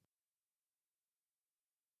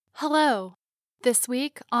Hello! This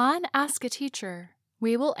week on Ask a Teacher,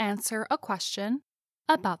 we will answer a question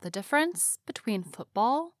about the difference between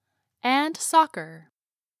football and soccer.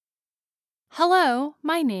 Hello,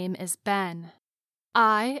 my name is Ben.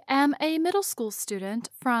 I am a middle school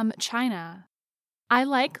student from China. I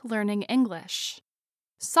like learning English.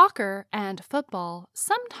 Soccer and football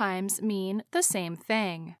sometimes mean the same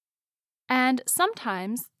thing, and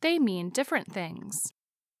sometimes they mean different things.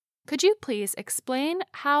 Could you please explain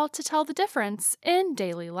how to tell the difference in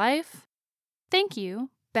daily life? Thank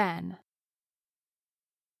you, Ben.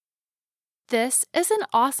 This is an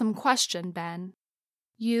awesome question, Ben.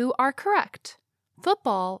 You are correct.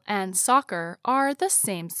 Football and soccer are the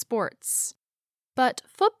same sports. But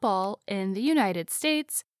football in the United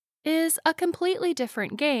States is a completely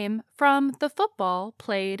different game from the football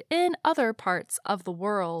played in other parts of the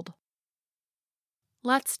world.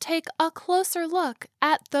 Let's take a closer look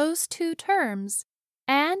at those two terms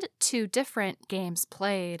and two different games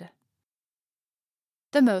played.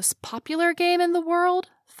 The most popular game in the world,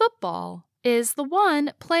 football, is the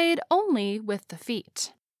one played only with the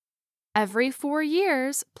feet. Every 4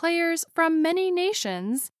 years, players from many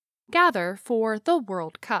nations gather for the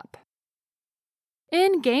World Cup.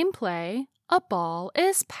 In gameplay, a ball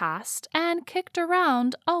is passed and kicked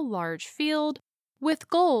around a large field with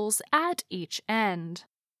goals at each end.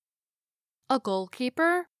 A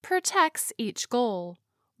goalkeeper protects each goal,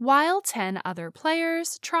 while 10 other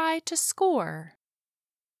players try to score.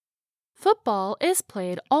 Football is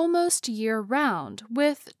played almost year-round,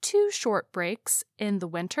 with 2 short breaks in the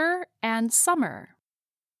winter and summer.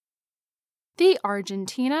 The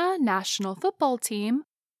Argentina national football team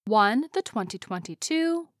won the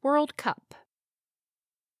 2022 World Cup.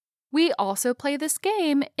 We also play this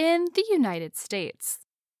game in the United States,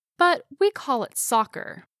 but we call it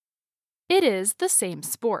soccer. It is the same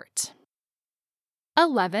sport.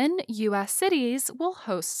 11 U.S. cities will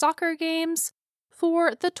host soccer games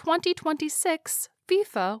for the 2026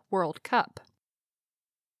 FIFA World Cup.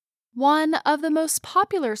 One of the most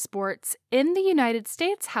popular sports in the United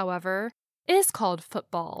States, however, is called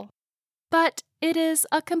football, but it is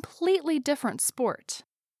a completely different sport.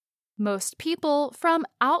 Most people from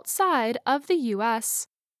outside of the U.S.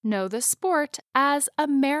 know the sport as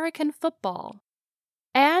American football,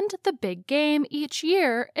 and the big game each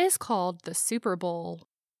year is called the Super Bowl.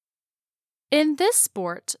 In this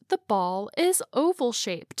sport, the ball is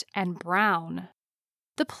oval-shaped and brown.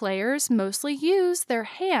 The players mostly use their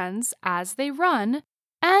hands as they run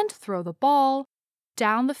and throw the ball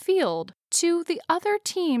down the field to the other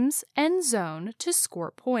team's end zone to score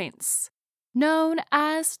points, known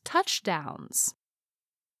as touchdowns.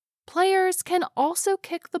 Players can also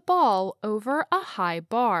kick the ball over a high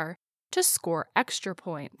bar to score extra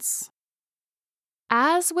points.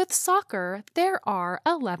 As with soccer, there are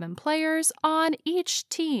 11 players on each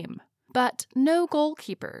team, but no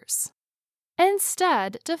goalkeepers.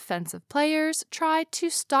 Instead, defensive players try to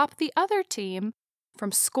stop the other team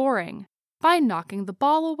from scoring by knocking the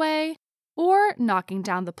ball away or knocking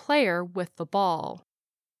down the player with the ball.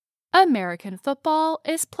 American football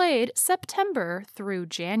is played September through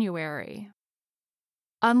January.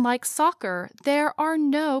 Unlike soccer, there are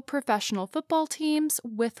no professional football teams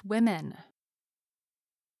with women.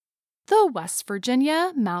 The West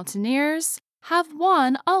Virginia Mountaineers have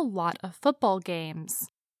won a lot of football games,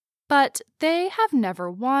 but they have never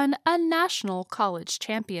won a national college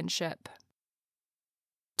championship.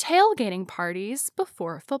 Tailgating parties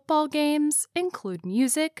before football games include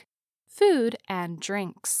music, food, and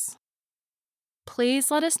drinks. Please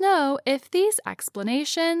let us know if these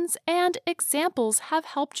explanations and examples have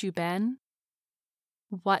helped you, Ben.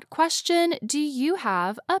 What question do you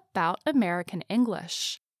have about American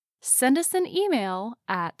English? Send us an email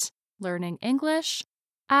at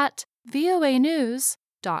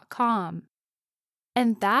learningenglish@voanews.com.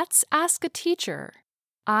 And that's Ask a Teacher.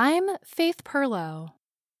 I'm Faith Perlow.